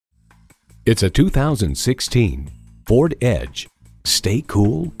It's a 2016 Ford Edge. Stay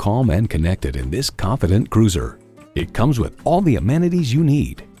cool, calm, and connected in this confident cruiser. It comes with all the amenities you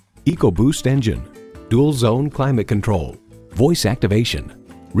need: EcoBoost engine, dual zone climate control, voice activation,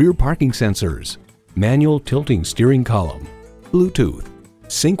 rear parking sensors, manual tilting steering column, Bluetooth,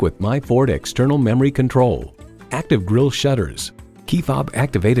 sync with My Ford external memory control, active grille shutters, key fob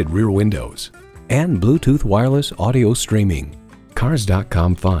activated rear windows, and Bluetooth wireless audio streaming.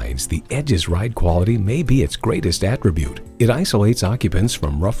 Cars.com finds the Edge's ride quality may be its greatest attribute. It isolates occupants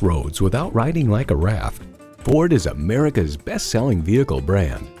from rough roads without riding like a raft. Ford is America's best-selling vehicle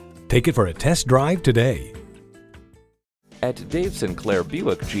brand. Take it for a test drive today. At Dave Sinclair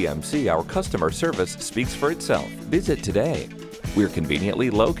Buick GMC, our customer service speaks for itself. Visit today. We're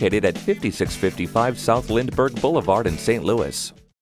conveniently located at 5655 South Lindbergh Boulevard in St. Louis.